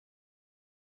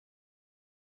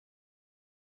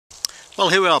Well,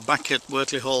 here we are back at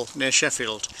Wortley Hall near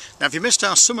Sheffield. Now, if you missed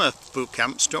our summer boot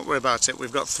camps, don't worry about it.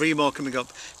 We've got 3 more coming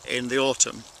up in the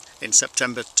autumn, in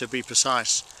September to be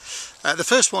precise. The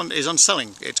first one is on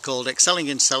selling. It's called Excelling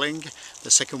in Selling.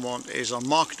 The second one is on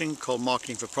marketing, called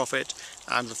Marketing for Profit.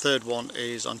 And the third one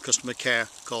is on customer care,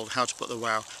 called How to Put the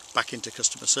Wow Back into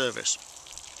Customer Service.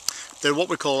 They're what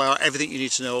we call our Everything You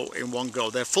Need to Know in One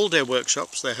Go. They're full-day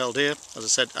workshops. They're held here, as I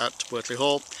said, at Wortley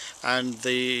Hall, and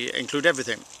they include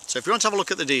everything. So if you want to have a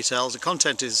look at the details, the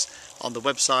content is on the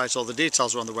website, or the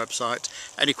details are on the website.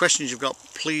 Any questions you've got,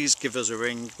 please give us a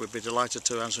ring. We'd be delighted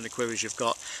to answer any queries you've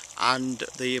got. And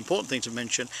the important thing to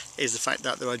mention is the fact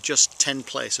that there are just 10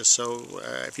 places. So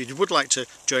if you would like to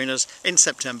join us in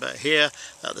September here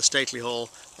at the stately hall,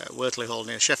 Wortley Hall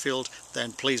near Sheffield,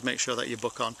 then please make sure that you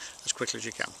book on as quickly as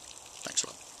you can. Thanks a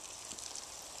lot.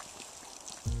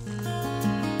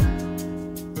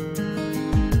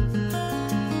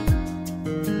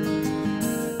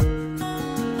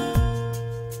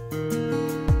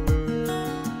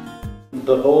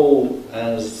 The hall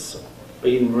has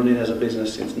been running as a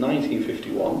business since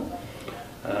 1951.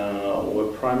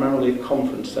 We're primarily a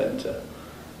conference centre,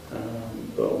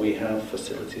 but we have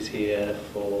facilities here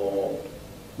for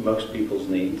most people's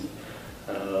needs.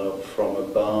 From a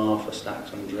bar for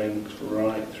snacks and drinks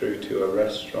right through to a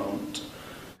restaurant.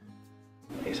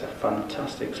 It's a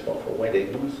fantastic spot for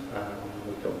weddings.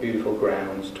 We've got beautiful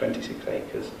grounds, 26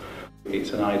 acres.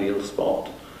 It's an ideal spot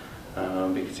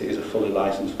because it is a fully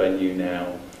licensed venue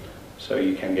now, so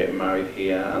you can get married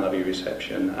here and have your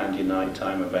reception and your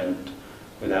nighttime event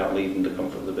without leaving the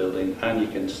comfort of the building, and you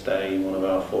can stay in one of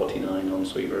our 49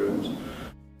 ensuite rooms.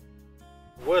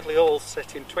 Wortley Hall is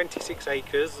set in 26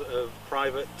 acres of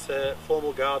private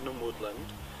formal garden and woodland.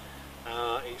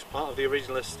 It's part of the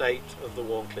original estate of the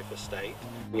Warncliffe estate.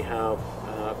 We have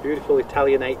beautiful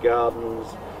Italianate gardens,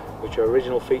 which are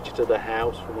original feature to the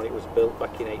house from when it was built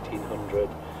back in 1800,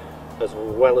 as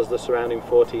well as the surrounding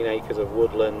 14 acres of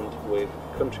woodland with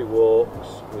country walks.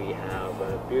 We have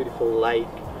a beautiful lake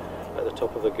at the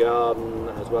top of the garden,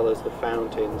 as well as the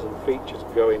fountains and features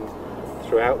going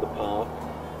throughout the park.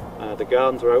 The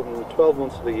gardens are open 12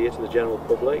 months of the year to the general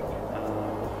public.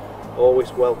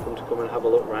 Always welcome to come and have a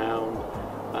look round,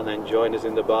 and then join us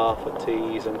in the bar for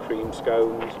teas and cream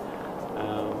scones.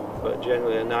 But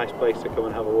generally a nice place to come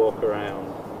and have a walk around.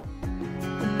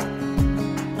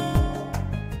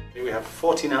 We have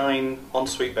 49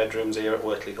 ensuite bedrooms here at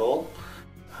Wortley Hall.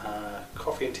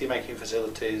 Coffee and tea making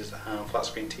facilities and flat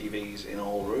screen TVs in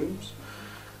all rooms.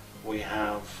 We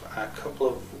have a couple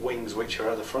of wings which are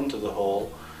at the front of the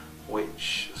hall,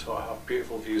 which sort of have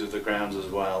beautiful views of the grounds as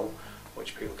well,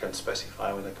 which people can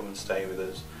specify when they come and stay with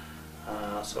us.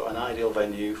 So an ideal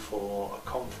venue for a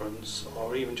conference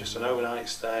or even just an overnight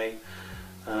stay,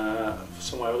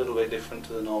 somewhere a little bit different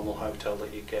to the normal hotel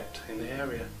that you get in the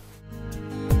area.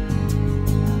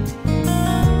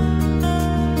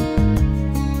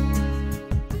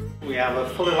 We have a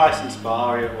fully licensed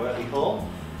bar here at Wortley Hall,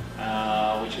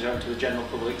 which is open to the general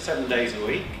public 7 days a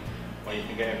week, where you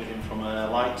can get everything from a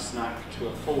light snack to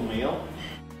a full meal.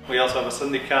 We also have a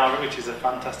Sunday carvery, which is a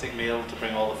fantastic meal to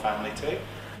bring all the family to.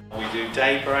 We do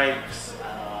day breaks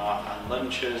and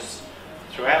lunches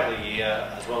throughout the year,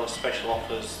 as well as special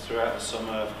offers throughout the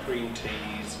summer of cream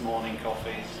teas, morning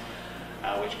coffees,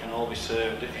 which can all be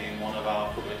served in one of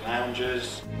our public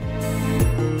lounges.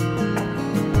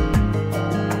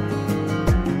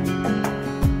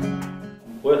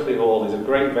 Wortley Hall is a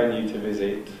great venue to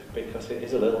visit because it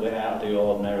is a little bit out of the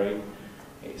ordinary.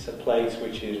 It's a place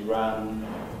which is run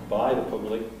by the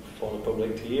public, for the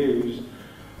public to use,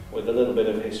 with a little bit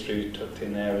of history tucked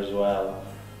in there as well.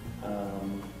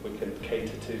 We can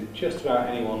cater to just about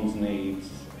anyone's needs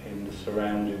in the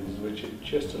surroundings, which are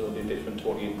just a little bit different to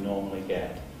what you'd normally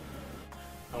get.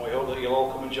 And we hope that you'll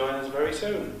all come and join us very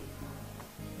soon.